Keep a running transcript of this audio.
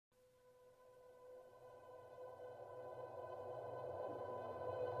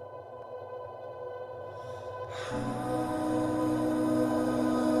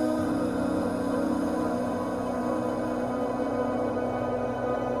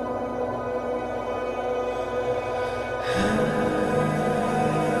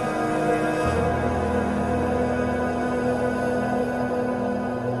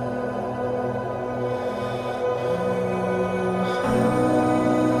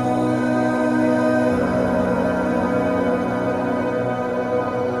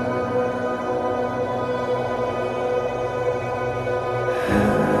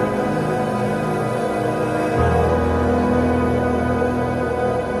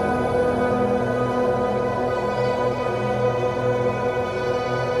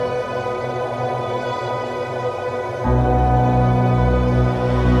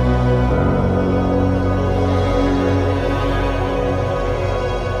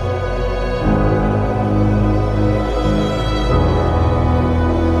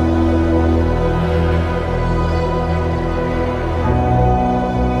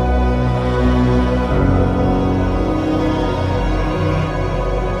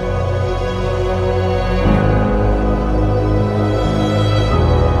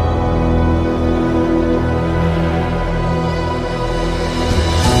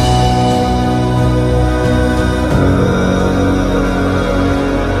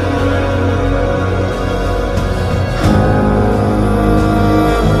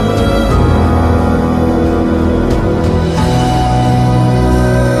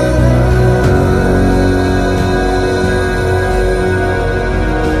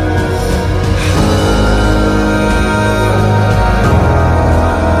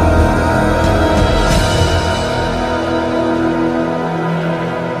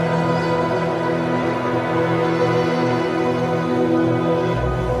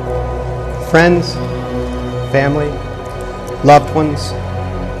Friends, family, loved ones,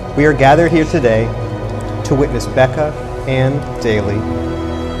 we are gathered here today to witness Becca, Ann Daly,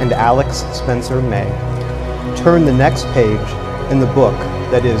 and Alex Spencer May turn the next page in the book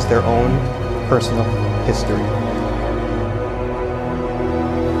that is their own personal history.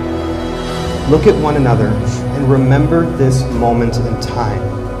 Look at one another and remember this moment in time.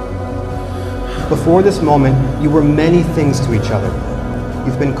 Before this moment, you were many things to each other.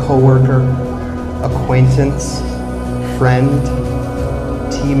 You've been coworker, acquaintance, friend,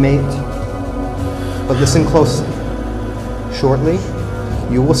 teammate. But listen closely. Shortly,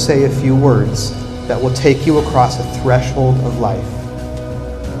 you will say a few words that will take you across a threshold of life.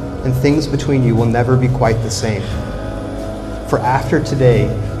 And things between you will never be quite the same. For after today,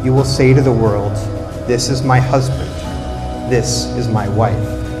 you will say to the world, "This is my husband. This is my wife."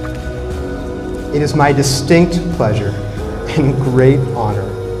 It is my distinct pleasure and great honor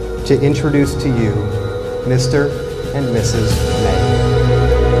to introduce to you Mr. and Mrs. May.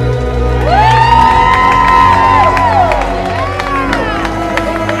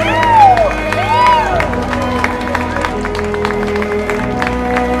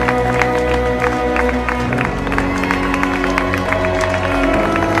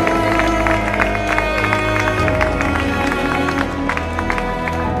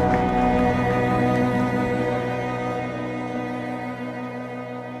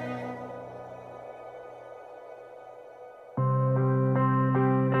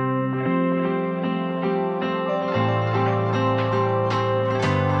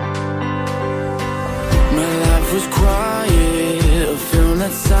 Was quiet, a film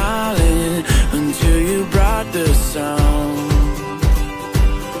that's silent until you brought the sound.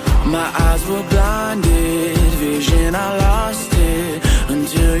 My eyes were blinded, vision I lost it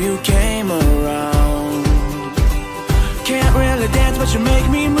until you came around. Can't really dance but you make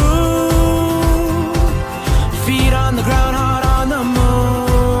me move. Feet on the ground, heart on the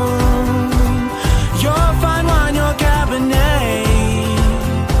moon. Your fine wine, your Cabernet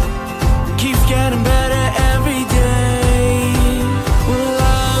keeps getting better.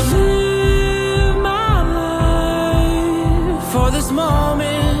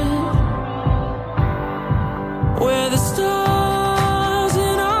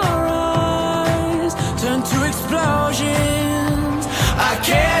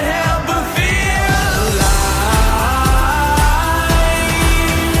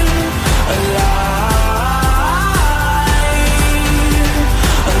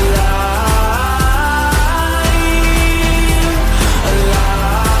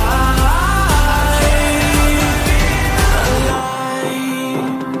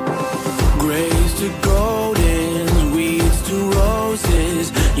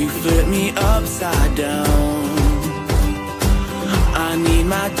 Upside down, I need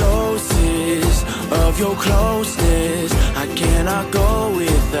my doses of your closeness. I cannot go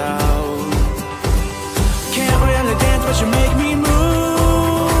without. Can't but you make me move.